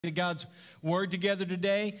God's word together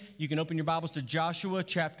today. You can open your Bibles to Joshua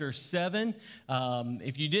chapter 7.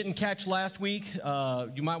 If you didn't catch last week,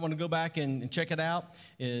 you might want to go back and check it out.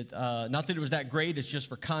 Not that it was that great, it's just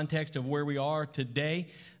for context of where we are today.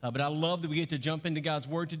 But I love that we get to jump into God's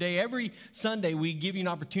word today. Every Sunday, we give you an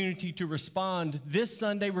opportunity to respond. This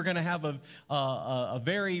Sunday, we're going to have a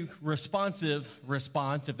very responsive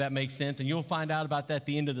response, if that makes sense. And you'll find out about that at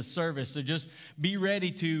the end of the service. So just be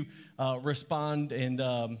ready to respond and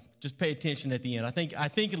just pay attention at the end. I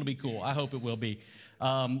think it'll be cool. I hope it will be.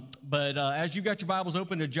 But as you got your Bibles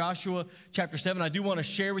open to Joshua chapter 7, I do want to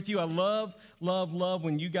share with you. I love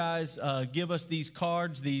when you guys give us these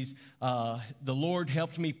cards. These the Lord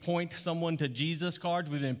helped me point someone to Jesus cards.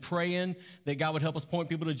 We've been praying that God would help us point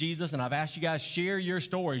people to Jesus, and I've asked you guys share your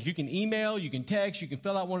stories. You can email, you can text, you can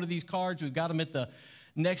fill out one of these cards. We've got them at the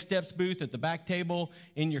Next Steps booth, at the back table,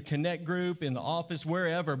 in your Connect group, in the office,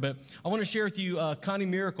 wherever. But I want to share with you, Connie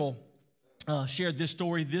Miracle shared this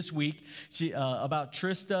story this week about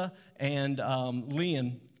Trista and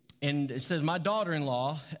Liam. And it says, my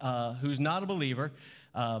daughter-in-law, who's not a believer,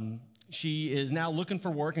 she is now looking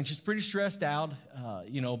for work, and she's pretty stressed out,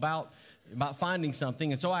 about finding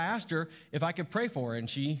something. And so I asked her if I could pray for her, and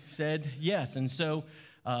she said yes. And so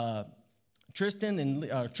Trista,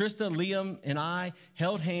 Liam, and I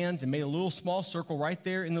held hands and made a little small circle right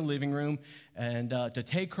there in the living room, and to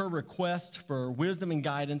take her request for wisdom and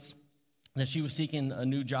guidance that she was seeking a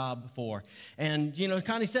new job for. And,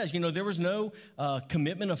 Connie says, there was no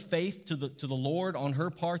commitment of faith to the Lord on her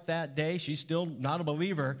part that day. She's still not a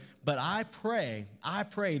believer. But I pray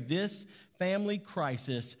this family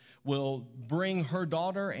crisis will bring her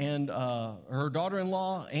daughter and her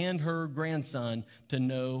daughter-in-law and her grandson to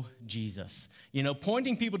know Jesus.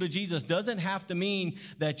 Pointing people to Jesus doesn't have to mean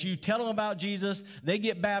that you tell them about Jesus, they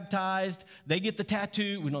get baptized, they get the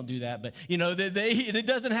tattoo. We don't do that, but it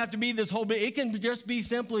doesn't have to be this whole bit. It can just be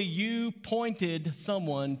simply you pointed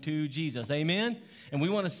someone to Jesus. Amen? And we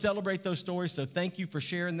want to celebrate those stories, so thank you for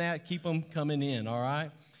sharing that. Keep them coming in, all right?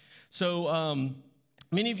 So,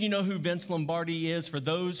 many of you know who Vince Lombardi is. For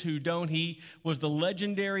those who don't, he was the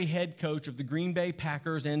legendary head coach of the Green Bay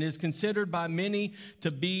Packers and is considered by many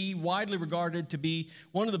to be widely regarded to be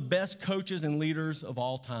one of the best coaches and leaders of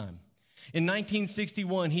all time. In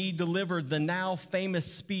 1961, he delivered the now famous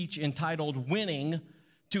speech entitled "Winning"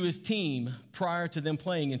 to his team prior to them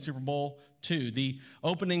playing in Super Bowl II. The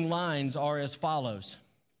opening lines are as follows: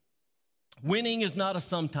 "Winning is not a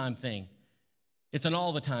sometime thing. It's an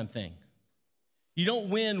all-the-time thing. You don't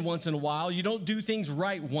win once in a while. You don't do things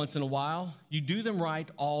right once in a while. You do them right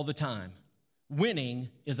all the time. Winning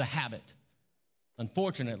is a habit.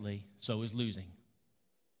 Unfortunately, so is losing."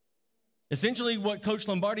 Essentially, what Coach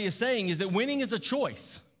Lombardi is saying is that winning is a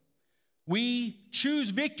choice. We choose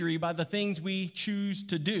victory by the things we choose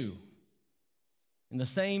to do. And the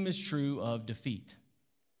same is true of defeat.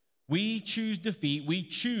 We choose defeat. We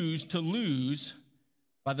choose to lose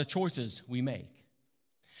by the choices we make.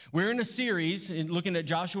 We're in a series looking at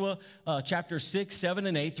Joshua chapter 6, 7,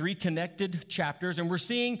 and 8, three connected chapters, and we're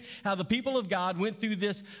seeing how the people of God went through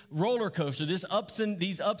this roller coaster, these ups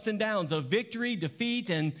and downs of victory, defeat,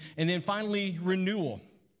 and then finally renewal,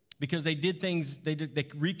 because they did things, they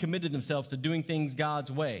recommitted themselves to doing things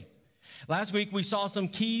God's way. Last week, we saw some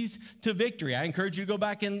keys to victory. I encourage you to go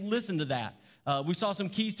back and listen to that. We saw some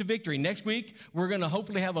keys to victory. Next week, we're going to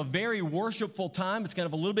hopefully have a very worshipful time. It's kind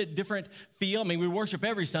of a little bit different feel. I mean, we worship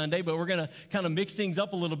every Sunday, but we're going to kind of mix things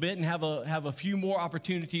up a little bit and have a few more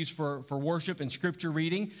opportunities for worship and scripture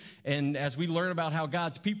reading. And as we learn about how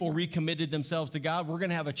God's people recommitted themselves to God, we're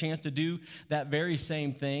going to have a chance to do that very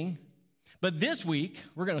same thing. But this week,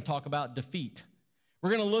 we're going to talk about defeat. We're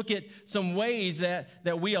going to look at some ways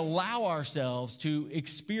that we allow ourselves to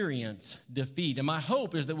experience defeat. And my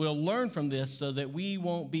hope is that we'll learn from this so that we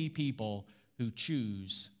won't be people who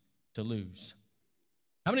choose to lose.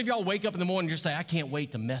 How many of y'all wake up in the morning and just say, I can't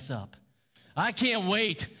wait to mess up. I can't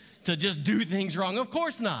wait to just do things wrong. Of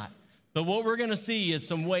course not. But what we're going to see is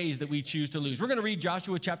some ways that we choose to lose. We're going to read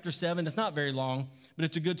Joshua chapter 7. It's not very long, but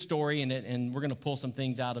it's a good story, and we're going to pull some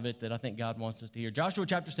things out of it that I think God wants us to hear. Joshua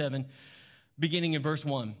chapter 7. Beginning in verse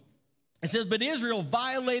 1. It says, "But Israel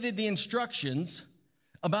violated the instructions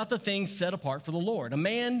about the things set apart for the Lord. A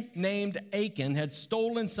man named Achan had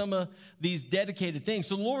stolen some of these dedicated things.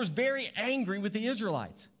 So the Lord was very angry with the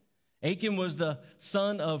Israelites. Achan was the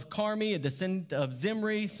son of Carmi, a descendant of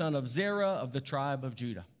Zimri, son of Zerah of the tribe of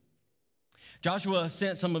Judah. Joshua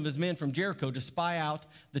sent some of his men from Jericho to spy out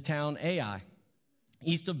the town Ai,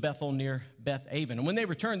 east of Bethel near Beth Aven. And when they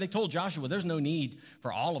returned, they told Joshua, there's no need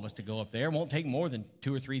for all of us to go up there. It won't take more than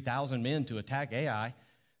 2,000 or 3,000 men to attack Ai.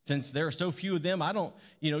 Since there are so few of them,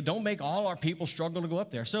 don't make all our people struggle to go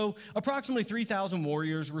up there. So approximately 3,000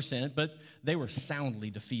 warriors were sent, but they were soundly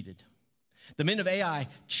defeated. The men of Ai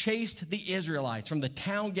chased the Israelites from the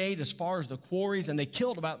town gate as far as the quarries, and they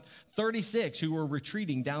killed about 36 who were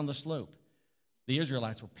retreating down the slope. The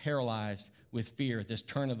Israelites were paralyzed with fear at this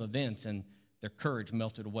turn of events, and their courage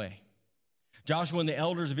melted away. Joshua and the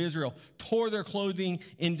elders of Israel tore their clothing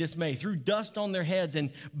in dismay, threw dust on their heads,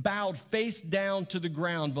 and bowed face down to the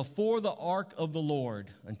ground before the ark of the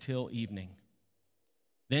Lord until evening.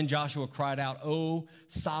 Then Joshua cried out, "O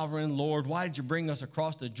sovereign Lord, why did you bring us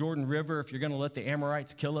across the Jordan River if you're going to let the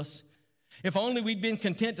Amorites kill us? If only we'd been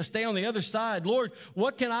content to stay on the other side. Lord,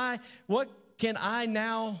 what can I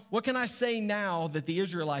say now that the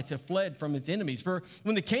Israelites have fled from its enemies? For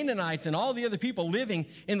when the Canaanites and all the other people living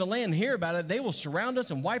in the land hear about it, they will surround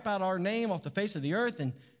us and wipe out our name off the face of the earth.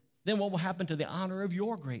 And then what will happen to the honor of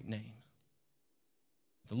your great name?"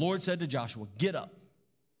 The Lord said to Joshua, "Get up.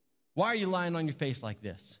 Why are you lying on your face like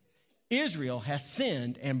this? Israel has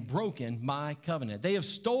sinned and broken my covenant. They have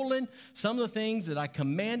stolen some of the things that I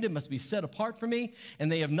commanded must be set apart for me, and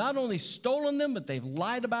they have not only stolen them, but they've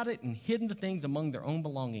lied about it and hidden the things among their own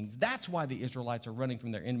belongings. That's why the Israelites are running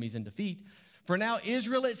from their enemies in defeat. For now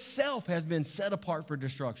Israel itself has been set apart for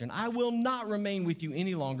destruction. I will not remain with you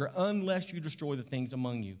any longer unless you destroy the things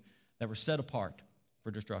among you that were set apart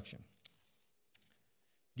for destruction."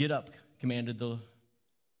 Get up,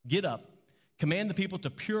 command the people to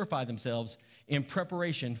purify themselves in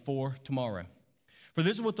preparation for tomorrow. For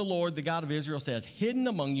this is what the Lord, the God of Israel, says, "Hidden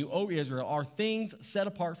among you, O Israel, are things set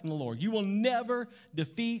apart from the Lord. You will never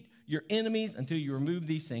defeat your enemies until you remove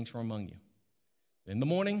these things from among you. In the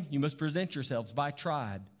morning, you must present yourselves by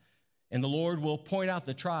tribe, and the Lord will point out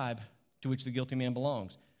the tribe to which the guilty man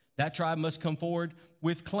belongs. That tribe must come forward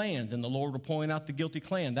with clans, and the Lord will point out the guilty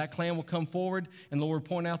clan. That clan will come forward, and the Lord will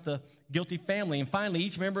point out the guilty family. And finally,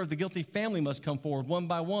 each member of the guilty family must come forward one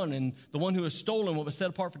by one, and the one who has stolen what was set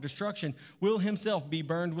apart for destruction will himself be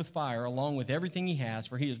burned with fire, along with everything he has,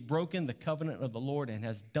 for he has broken the covenant of the Lord and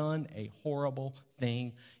has done a horrible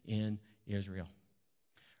thing in Israel."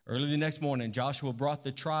 Early the next morning, Joshua brought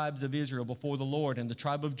the tribes of Israel before the Lord, and the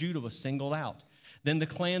tribe of Judah was singled out. Then the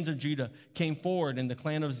clans of Judah came forward, and the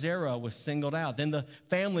clan of Zerah was singled out. Then the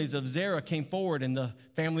families of Zerah came forward, and the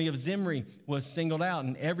family of Zimri was singled out.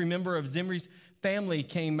 And every member of Zimri's family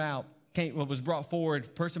was brought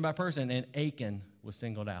forward person by person, and Achan was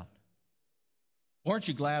singled out. Aren't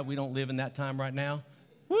you glad we don't live in that time right now?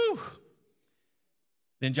 Woo!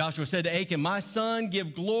 Then Joshua said to Achan, "My son,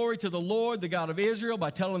 give glory to the Lord, the God of Israel,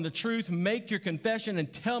 by telling the truth. Make your confession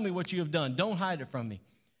and tell me what you have done. Don't hide it from me."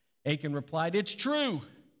 Achan replied, "It's true.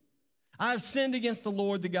 I have sinned against the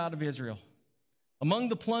Lord, the God of Israel. Among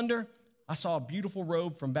the plunder, I saw a beautiful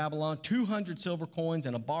robe from Babylon, 200 silver coins,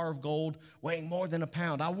 and a bar of gold weighing more than a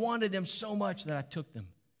pound. I wanted them so much that I took them.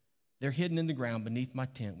 They're hidden in the ground beneath my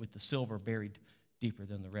tent, with the silver buried deeper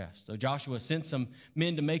than the rest." So Joshua sent some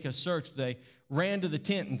men to make a search. They ran to the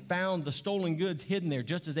tent and found the stolen goods hidden there,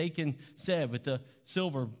 just as Achan said, with the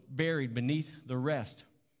silver buried beneath the rest.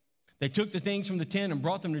 They took the things from the tent and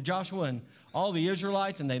brought them to Joshua and all the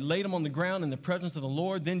Israelites, and they laid them on the ground in the presence of the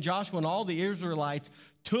Lord. Then Joshua and all the Israelites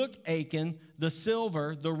took Achan, the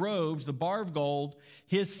silver, the robes, the bar of gold,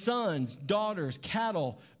 his sons, daughters,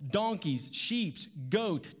 cattle, donkeys, sheep,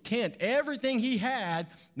 goat, tent, everything he had,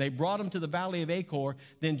 and they brought him to the valley of Achor.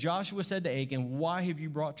 Then Joshua said to Achan, "Why have you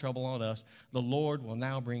brought trouble on us? The Lord will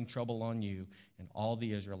now bring trouble on you." And all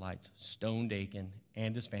the Israelites stoned Achan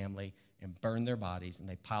and his family and burned their bodies, and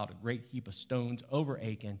they piled a great heap of stones over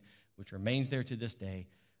Achan, which remains there to this day.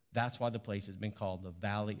 That's why the place has been called the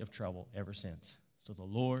Valley of Trouble ever since. So the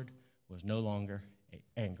Lord was no longer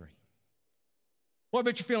angry. Well, I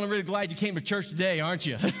bet you're feeling really glad you came to church today, aren't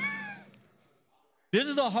you? This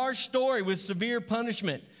is a harsh story with severe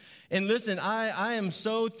punishment. And listen, I am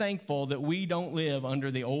so thankful that we don't live under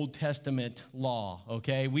the Old Testament law,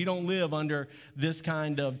 okay? We don't live under this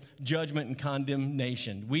kind of judgment and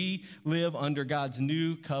condemnation. We live under God's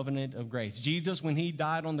new covenant of grace. Jesus, when he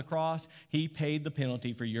died on the cross, he paid the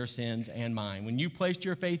penalty for your sins and mine. When you placed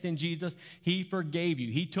your faith in Jesus, he forgave you.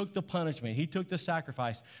 He took the punishment. He took the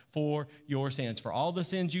sacrifice for your sins. For all the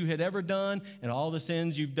sins you had ever done and all the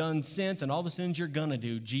sins you've done since and all the sins you're going to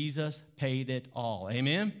do, Jesus paid it all.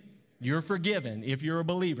 Amen? You're forgiven if you're a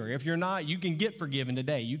believer. If you're not, you can get forgiven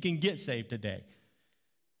today. You can get saved today.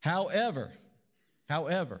 However,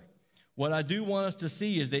 what I do want us to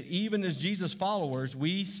see is that even as Jesus followers,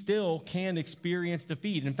 we still can experience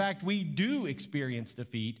defeat. In fact, we do experience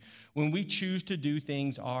defeat when we choose to do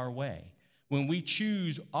things our way, when we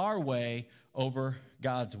choose our way over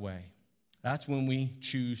God's way. That's when we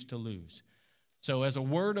choose to lose. So as a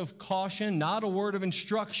word of caution, not a word of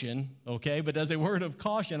instruction, okay, but as a word of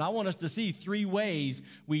caution, I want us to see 3 ways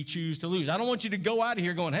we choose to lose. I don't want you to go out of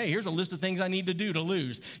here going, hey, here's a list of things I need to do to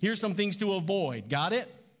lose. Here's some things to avoid. Got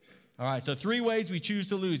it? All right, so 3 ways we choose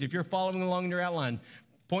to lose. If you're following along in your outline,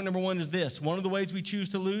 point number 1 is this. One of the ways we choose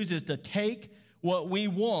to lose is to take what we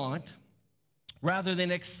want rather than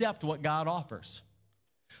accept what God offers.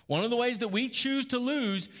 One of the ways that we choose to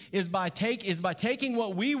lose is by taking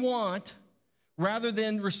what we want rather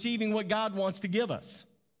than receiving what God wants to give us.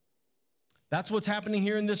 That's what's happening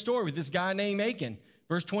here in this story with this guy named Achan.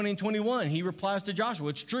 Verse 20 and 21, he replies to Joshua,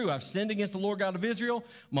 it's true, I've sinned against the Lord God of Israel.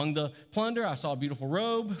 Among the plunder, I saw a beautiful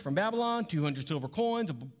robe from Babylon, 200 silver coins,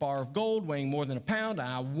 a bar of gold weighing more than a pound.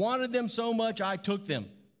 I wanted them so much, I took them.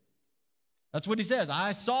 That's what he says.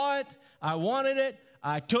 I saw it, I wanted it,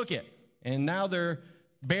 I took it. And now they're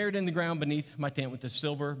buried in the ground beneath my tent with the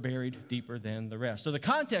silver buried deeper than the rest. So the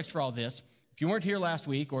context for all this, if you weren't here last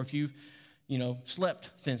week or if you've slept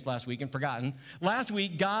since last week and forgotten, last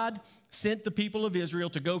week God sent the people of Israel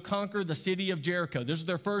to go conquer the city of Jericho. This was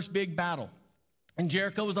their first big battle. And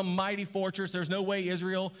Jericho was a mighty fortress. There's no way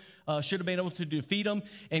Israel should have been able to defeat them.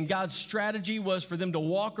 And God's strategy was for them to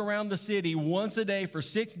walk around the city once a day for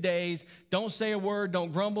 6 days. Don't say a word.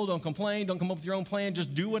 Don't grumble. Don't complain. Don't come up with your own plan.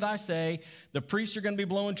 Just do what I say. The priests are going to be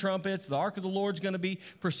blowing trumpets. The ark of the Lord's going to be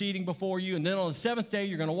proceeding before you. And then on the 7th day,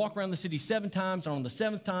 you're going to walk around the city 7 times. And on the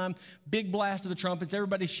 7th time, big blast of the trumpets.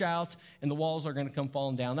 Everybody shouts, and the walls are going to come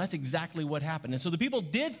falling down. That's exactly what happened. And so the people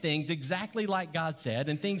did things exactly like God said,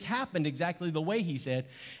 and things happened exactly the way He said,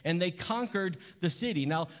 and they conquered the city.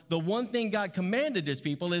 Now, the one thing God commanded His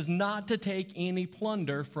people is not to take any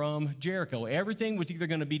plunder from Jericho. Everything was either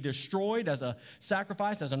going to be destroyed as a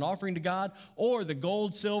sacrifice, as an offering to God, or the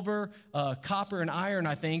gold, silver, copper, and iron,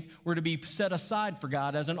 I think, were to be set aside for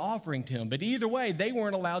God as an offering to Him. But either way, they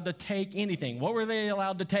weren't allowed to take anything. What were they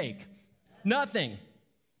allowed to take? Nothing.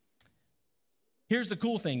 Here's the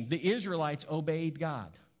cool thing. The Israelites obeyed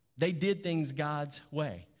God. They did things God's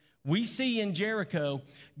way. We see in Jericho,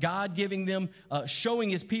 God giving them,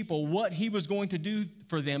 showing His people what He was going to do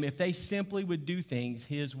for them if they simply would do things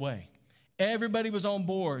His way. Everybody was on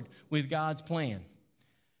board with God's plan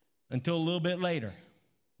until a little bit later.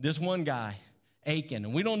 This one guy, Achan,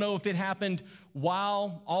 and we don't know if it happened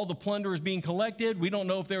while all the plunder was being collected. We don't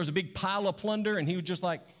know if there was a big pile of plunder and he was just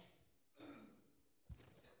like,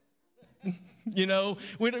 we're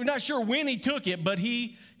not sure when he took it, but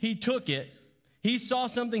he took it. He saw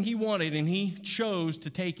something he wanted, and he chose to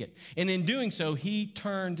take it. And in doing so, he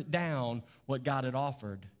turned down what God had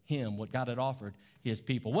offered him, what God had offered His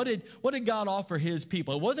people. What did God offer His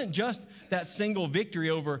people? It wasn't just that single victory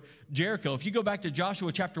over Jericho. If you go back to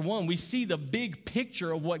Joshua chapter 1, we see the big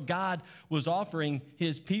picture of what God was offering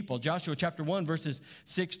His people. Joshua chapter 1, verses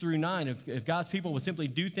 6 through 9. If God's people would simply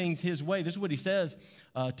do things His way, this is what He says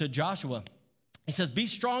to Joshua. He says, be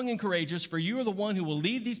strong and courageous, for you are the one who will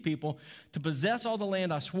lead these people to possess all the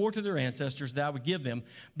land I swore to their ancestors that I would give them.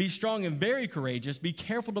 Be strong and very courageous. Be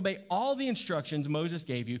careful to obey all the instructions Moses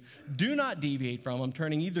gave you. Do not deviate from them,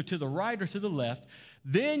 turning either to the right or to the left.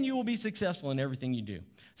 Then you will be successful in everything you do.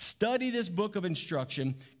 Study this book of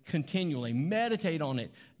instruction continually. Meditate on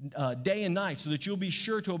it day and night so that you'll be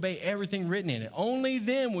sure to obey everything written in it. Only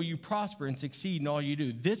then will you prosper and succeed in all you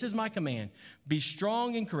do. This is my command. Be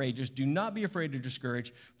strong and courageous. Do not be afraid or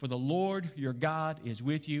discouraged, for the Lord your God is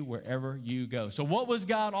with you wherever you go. So what was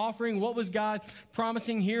God offering? What was God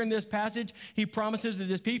promising here in this passage? He promises that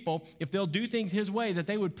His people, if they'll do things His way, that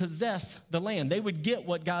they would possess the land. They would get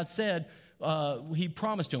what God said He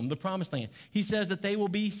promised to them, the promised land. He says that they will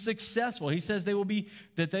be successful. He says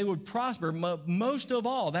that they would prosper. Most of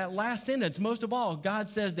all, that last sentence, most of all, God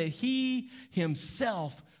says that He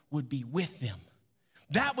Himself would be with them.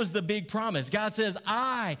 That was the big promise. God says,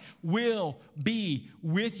 I will be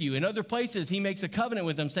with you. In other places, He makes a covenant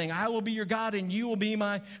with them saying, I will be your God and you will be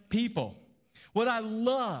my people. What I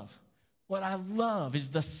love is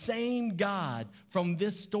the same God from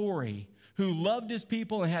this story who loved His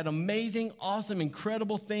people and had amazing, awesome,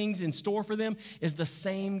 incredible things in store for them is the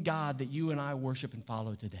same God that you and I worship and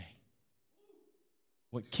follow today.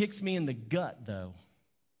 What kicks me in the gut, though,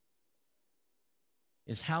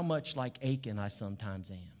 is how much like Achan I sometimes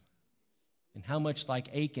am, and how much like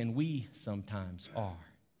Achan we sometimes are.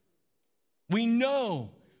 We know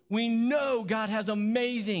God has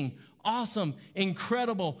amazing, awesome,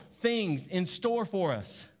 incredible things in store for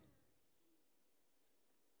us.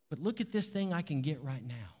 But look at this thing I can get right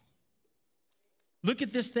now. Look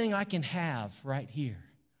at this thing I can have right here.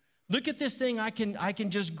 Look at this thing I can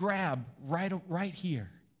just grab right here.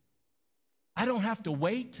 I don't have to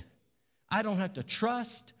wait. I don't have to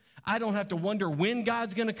trust. I don't have to wonder when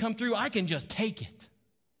God's going to come through. I can just take it.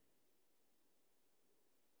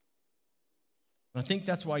 I think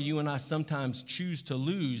that's why you and I sometimes choose to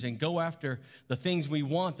lose and go after the things we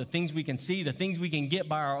want, the things we can see, the things we can get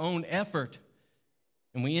by our own effort.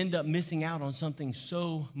 And we end up missing out on something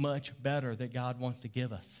so much better that God wants to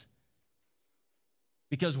give us.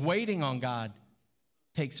 Because waiting on God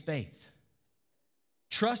takes faith.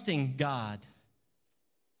 Trusting God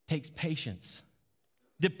takes patience.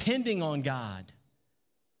 Depending on God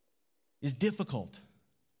is difficult.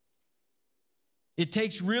 It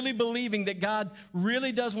takes really believing that God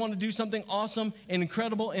really does want to do something awesome and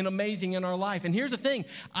incredible and amazing in our life. And here's the thing.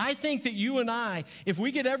 I think that you and I, if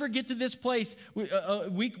we could ever get to this place,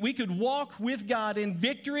 we could walk with God in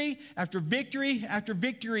victory after victory after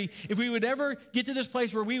victory. If we would ever get to this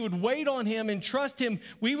place where we would wait on Him and trust Him,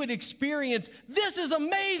 we would experience, this is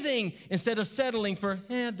amazing, instead of settling for,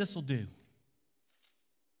 this will do.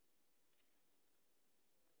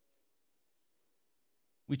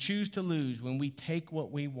 We choose to lose when we take what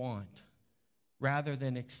we want rather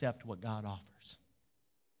than accept what God offers.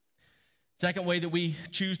 Second way that we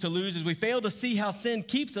choose to lose is we fail to see how sin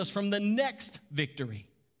keeps us from the next victory.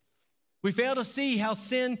 We fail to see how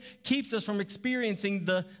sin keeps us from experiencing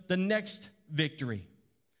the next victory.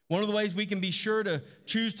 One of the ways we can be sure to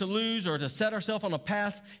choose to lose or to set ourselves on a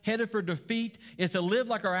path headed for defeat is to live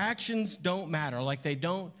like our actions don't matter, like they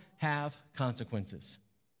don't have consequences.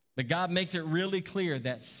 But God makes it really clear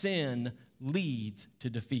that sin leads to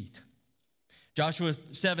defeat. Joshua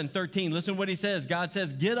 7:13, listen to what he says. God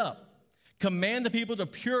says, get up, command the people to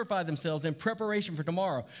purify themselves in preparation for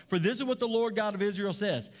tomorrow. For this is what the Lord God of Israel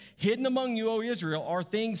says. Hidden among you, O Israel, are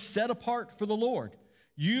things set apart for the Lord.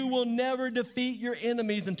 You will never defeat your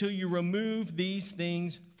enemies until you remove these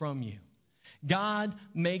things from you. God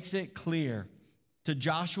makes it clear to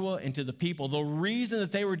Joshua and to the people, the reason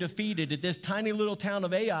that they were defeated at this tiny little town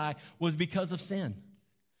of Ai was because of sin.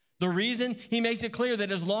 The reason, he makes it clear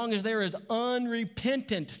that as long as there is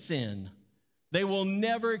unrepentant sin, they will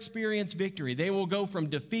never experience victory. They will go from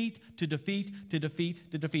defeat to defeat to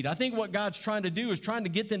defeat to defeat. I think what God's trying to do is trying to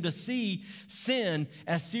get them to see sin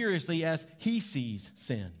as seriously as He sees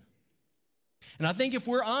sin. And I think if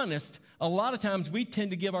we're honest, a lot of times we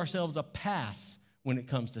tend to give ourselves a pass when it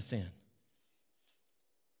comes to sin.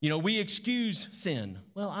 You know, we excuse sin.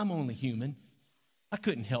 Well, I'm only human. I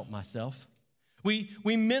couldn't help myself. We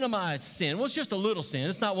minimize sin. Well, it's just a little sin.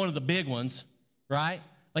 It's not one of the big ones, right?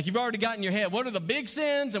 Like you've already got in your head, what are the big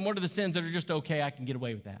sins and what are the sins that are just okay, I can get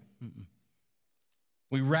away with that.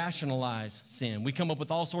 We rationalize sin. We come up with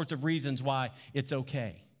all sorts of reasons why it's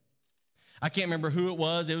okay. I can't remember who it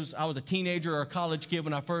was. I was a teenager or a college kid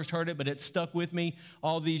when I first heard it, but it stuck with me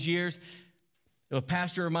all these years. A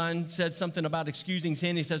pastor of mine said something about excusing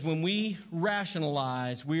sin. He says, when we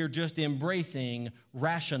rationalize, we are just embracing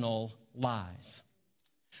rational lies.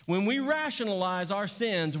 When we rationalize our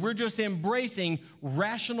sins, we're just embracing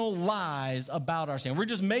rational lies about our sin. We're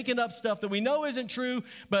just making up stuff that we know isn't true,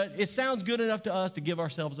 but it sounds good enough to us to give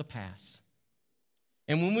ourselves a pass.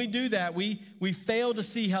 And when we do that, we fail to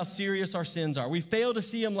see how serious our sins are. We fail to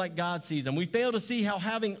see them like God sees them. We fail to see how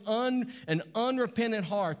having an unrepentant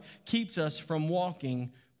heart keeps us from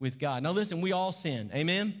walking with God. Now listen, we all sin.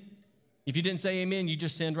 Amen? If you didn't say amen, you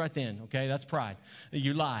just sinned right then. Okay, that's pride.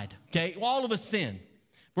 You lied. Okay, all of us sin.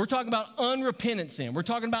 We're talking about unrepentant sin. We're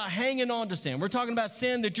talking about hanging on to sin. We're talking about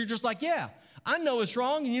sin that you're just like, yeah, I know it's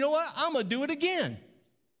wrong, and you know what? I'm going to do it again.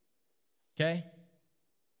 Okay?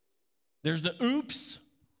 There's the oops,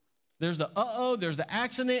 there's the uh-oh, there's the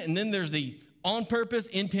accident, and then there's the on purpose,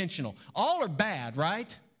 intentional. All are bad,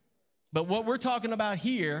 right? But what we're talking about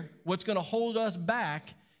here, what's going to hold us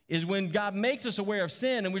back is when God makes us aware of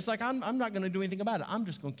sin, and we're just like, I'm not going to do anything about it. I'm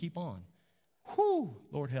just going to keep on. Whew,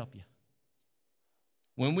 Lord help you.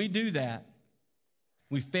 When we do that,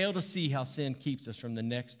 we fail to see how sin keeps us from the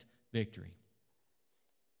next victory.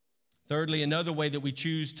 Thirdly, another way that we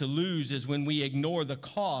choose to lose is when we ignore the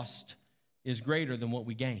cost is greater than what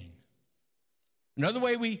we gain. Another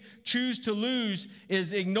way we choose to lose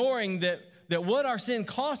is ignoring that what our sin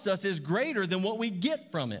costs us is greater than what we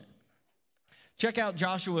get from it. Check out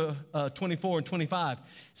Joshua 24 and 25. It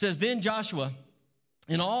says, then Joshua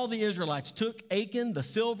and all the Israelites took Achan, the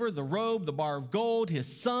silver, the robe, the bar of gold,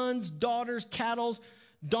 his sons, daughters, cattle,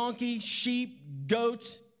 donkey, sheep,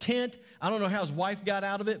 goats, tent. I don't know how his wife got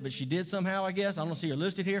out of it, but she did somehow, I guess. I don't see her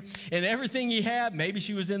listed here. And everything he had, maybe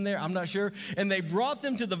she was in there, I'm not sure. And they brought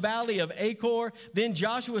them to the valley of Achor. Then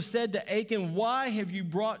Joshua said to Achan, why have you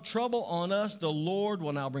brought trouble on us? The Lord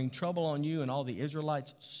will now bring trouble on you. And all the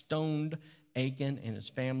Israelites stoned Achan and his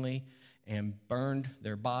family and burned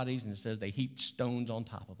their bodies, and it says they heaped stones on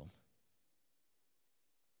top of them.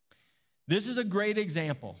 This is a great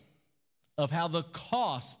example of how the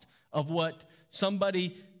cost of what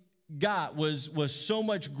somebody got was so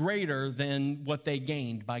much greater than what they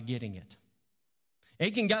gained by getting it.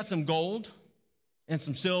 Achan got some gold and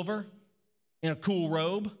some silver and a cool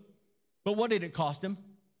robe, but what did it cost him?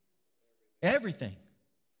 Everything.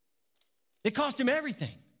 It cost him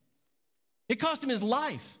everything. It cost him his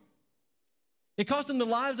life. It cost him the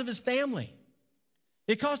lives of his family.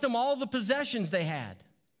 It cost him all the possessions they had.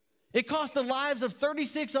 It cost the lives of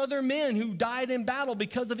 36 other men who died in battle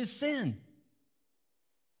because of his sin.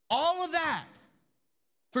 All of that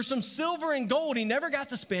for some silver and gold he never got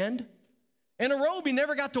to spend, and a robe he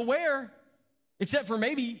never got to wear, except for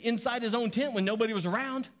maybe inside his own tent when nobody was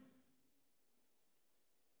around.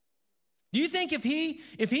 Do you think if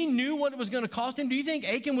he knew what it was going to cost him, do you think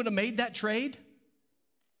Achan would have made that trade?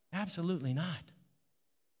 Absolutely not.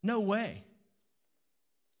 No way.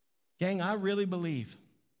 Gang, I really believe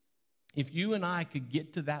if you and I could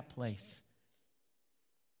get to that place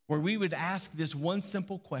where we would ask this one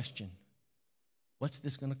simple question, what's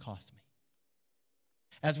this going to cost me?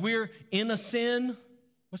 As we're in a sin,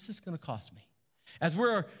 what's this going to cost me? As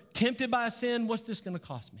we're tempted by a sin, what's this going to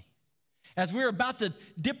cost me? As we're about to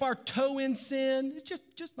dip our toe in sin, it's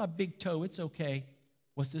just my big toe, it's okay.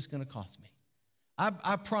 What's this going to cost me?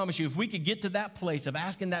 I promise you, if we could get to that place of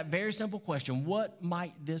asking that very simple question, what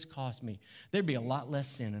might this cost me? There'd be a lot less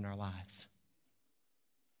sin in our lives.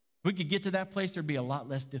 If we could get to that place, there'd be a lot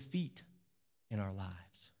less defeat in our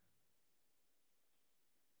lives.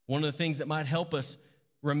 One of the things that might help us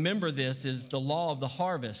remember this is the law of the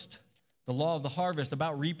harvest. The law of the harvest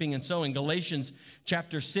about reaping and sowing. Galatians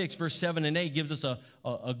chapter 6, verse 7 and 8 gives us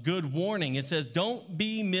a good warning. It says, don't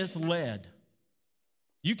be misled.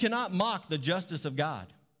 You cannot mock the justice of God.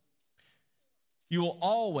 You will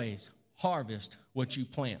always harvest what you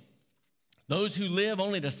plant. Those who live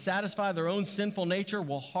only to satisfy their own sinful nature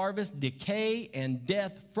will harvest decay and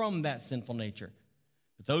death from that sinful nature.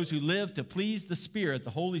 But those who live to please the Spirit,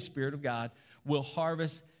 the Holy Spirit of God, will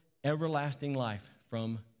harvest everlasting life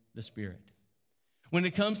from the Spirit. When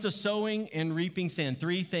it comes to sowing and reaping sin,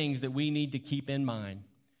 three things that we need to keep in mind.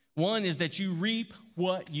 One is that you reap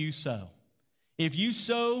what you sow. If you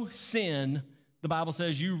sow sin, the Bible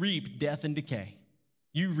says you reap death and decay.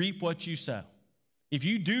 You reap what you sow. If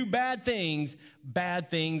you do bad things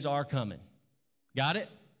are coming. Got it?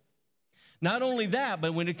 Not only that,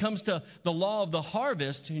 but when it comes to the law of the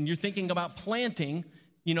harvest, and you're thinking about planting,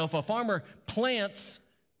 you know, if a farmer plants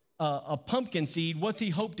a pumpkin seed, what's he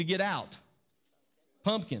hope to get out?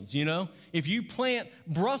 Pumpkins, you know? If you plant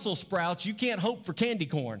Brussels sprouts, you can't hope for candy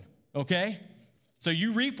corn, okay? So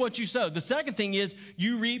you reap what you sow. The second thing is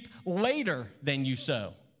you reap later than you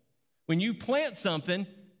sow. When you plant something,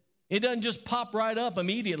 it doesn't just pop right up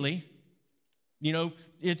immediately. You know,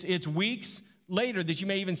 it's weeks later that you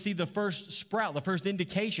may even see the first sprout, the first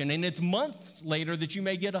indication, and it's months later that you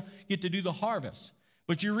may get to do the harvest.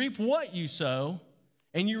 But you reap what you sow,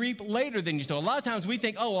 and you reap later than you sow. A lot of times we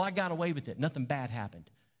think, oh, well, I got away with it. Nothing bad happened.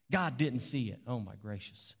 God didn't see it. Oh, my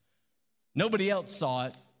gracious. Nobody else saw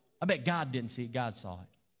it. I bet God didn't see it. God saw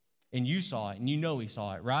it. And you saw it, and you know he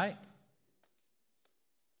saw it, right?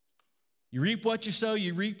 You reap what you sow.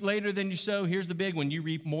 You reap later than you sow. Here's the big one. You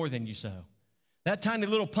reap more than you sow. That tiny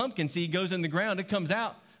little pumpkin seed goes in the ground. It comes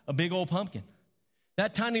out a big old pumpkin.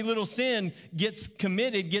 That tiny little sin gets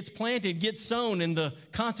committed, gets planted, gets sown, and the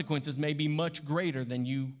consequences may be much greater than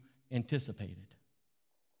you anticipated.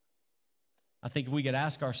 I think if we could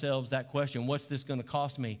ask ourselves that question, what's this going to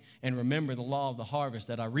cost me? And remember the law of the harvest,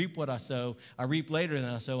 that I reap what I sow, I reap later than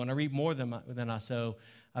I sow, and I reap more than I sow,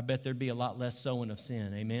 I bet there'd be a lot less sowing of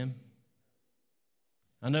sin. Amen?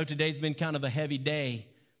 I know today's been kind of a heavy day,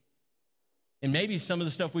 and maybe some of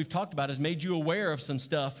the stuff we've talked about has made you aware of some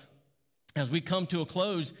stuff. As we come to a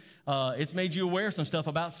close, it's made you aware of some stuff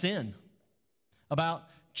about sin, about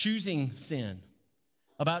choosing sin,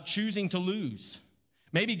 about choosing to lose.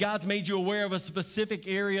 Maybe God's made you aware of a specific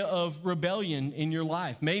area of rebellion in your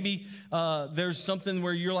life. Maybe there's something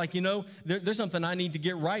where you're like, you know, there's something I need to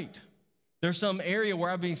get right. There's some area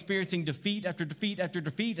where I've been experiencing defeat after defeat after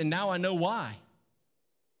defeat, and now I know why.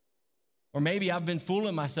 Or maybe I've been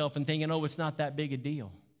fooling myself and thinking, oh, it's not that big a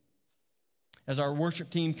deal. As our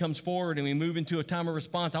worship team comes forward and we move into a time of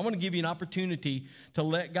response, I want to give you an opportunity to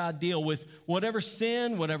let God deal with whatever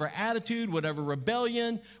sin, whatever attitude, whatever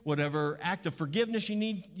rebellion, whatever act of forgiveness you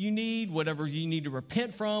need, whatever you need to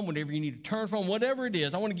repent from, whatever you need to turn from, whatever it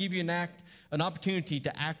is. I want to give you an opportunity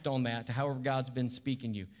to act on that, to however God's been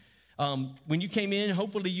speaking to you. When you came in,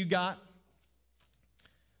 hopefully you got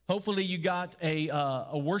Hopefully you got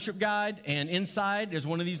a worship guide, and inside is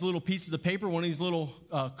one of these little pieces of paper, one of these little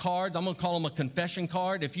cards. I'm going to call them a confession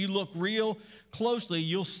card. If you look real closely,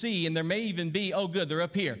 you'll see, and there may even be, oh good, they're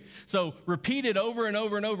up here. So repeated over and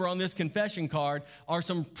over and over on this confession card are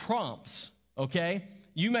some prompts, okay?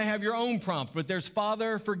 You may have your own prompt, but there's,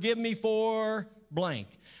 Father, forgive me for blank.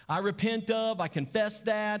 I repent of, I confess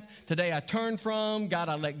that. Today I turn from, God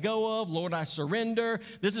I let go of, Lord I surrender.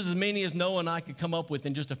 This is as many as Noah and I could come up with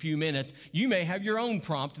in just a few minutes. You may have your own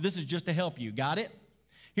prompt. This is just to help you. Got it?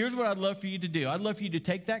 Here's what I'd love for you to do. I'd love for you to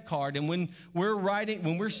take that card, and when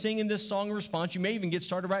we're singing this song of response, you may even get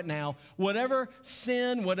started right now. Whatever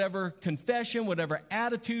sin, whatever confession, whatever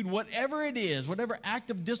attitude, whatever it is, whatever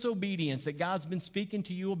act of disobedience that God's been speaking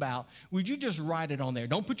to you about, would you just write it on there?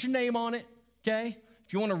 Don't put your name on it, okay?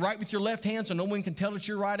 If you want to write with your left hand so no one can tell it's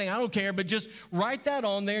your writing, I don't care, but just write that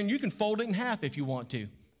on there, and you can fold it in half if you want to.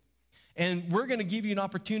 And we're going to give you an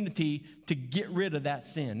opportunity to get rid of that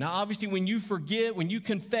sin. Now, obviously, when you forget, when you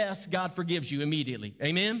confess, God forgives you immediately.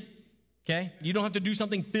 Amen? Okay? You don't have to do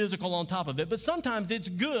something physical on top of it, but sometimes it's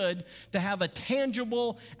good to have a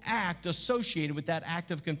tangible act associated with that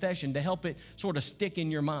act of confession to help it sort of stick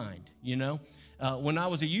in your mind, you know? When I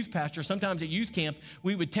was a youth pastor, sometimes at youth camp,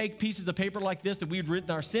 we would take pieces of paper like this that we had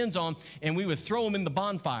written our sins on, and we would throw them in the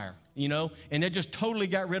bonfire, you know, and it just totally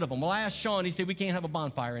got rid of them. Well, I asked Sean, he said, we can't have a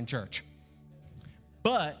bonfire in church.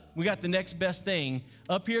 But we got the next best thing.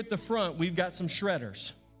 Up here at the front, we've got some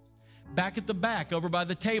shredders. Back at the back, over by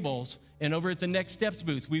the tables, and over at the Next Steps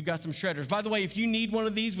booth, we've got some shredders. By the way, if you need one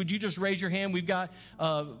of these, would you just raise your hand? We've got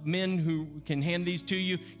men who can hand these to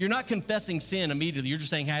you. You're not confessing sin immediately. You're just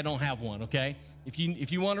saying, hey, I don't have one, okay? If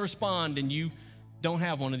you want to respond and you don't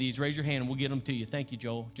have one of these, raise your hand and we'll get them to you. Thank you,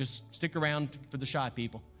 Joel. Just stick around for the shy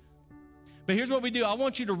people. But here's what we do. I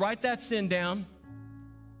want you to write that sin down.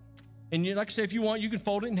 And like I said, if you want, you can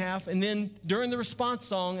fold it in half. And then during the response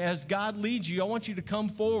song, as God leads you, I want you to come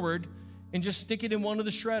forward and just stick it in one of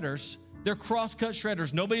the shredders. They're cross-cut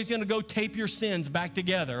shredders. Nobody's going to go tape your sins back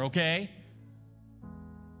together, okay?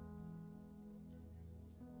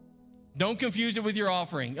 Don't confuse it with your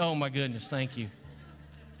offering. Oh, my goodness. Thank you.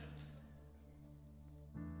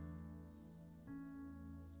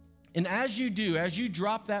 And as you do, as you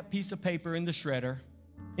drop that piece of paper in the shredder,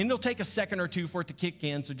 and it'll take a second or two for it to kick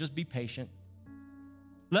in, so just be patient.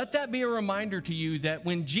 Let that be a reminder to you that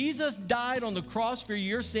when Jesus died on the cross for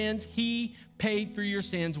your sins, he paid for your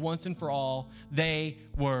sins once and for all. They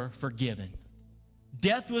were forgiven.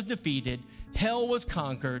 Death was defeated. Hell was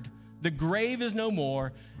conquered. The grave is no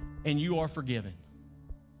more, and you are forgiven.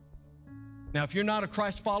 Now, if you're not a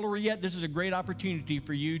Christ follower yet, this is a great opportunity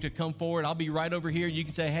for you to come forward. I'll be right over here. You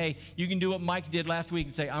can say, hey, you can do what Mike did last week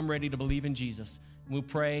and say, I'm ready to believe in Jesus. We'll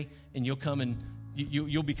pray, and you'll come and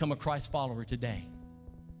you'll become a Christ follower today.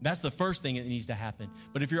 That's the first thing that needs to happen.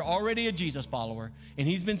 But if you're already a Jesus follower, and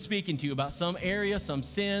he's been speaking to you about some area, some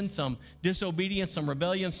sin, some disobedience, some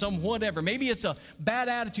rebellion, some whatever, maybe it's a bad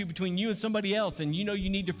attitude between you and somebody else, and you know you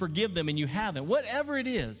need to forgive them, and you haven't. Whatever it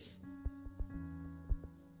is,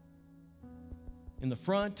 in the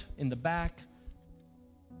front, in the back,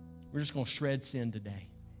 we're just going to shred sin today.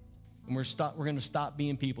 And we're going to stop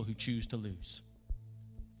being people who choose to lose.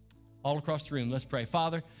 All across the room, let's pray.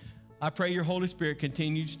 Father, I pray your Holy Spirit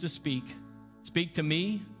continues to speak. Speak to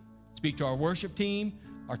me, speak to our worship team,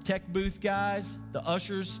 our tech booth guys, the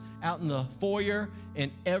ushers out in the foyer,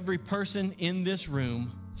 and every person in this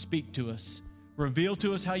room. Speak to us. Reveal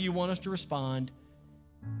to us how you want us to respond.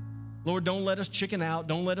 Lord, don't let us chicken out.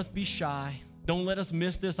 Don't let us be shy. Don't let us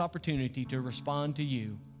miss this opportunity to respond to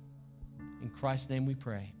you. In Christ's name we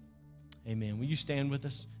pray. Amen. Will you stand with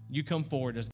us? You come forward as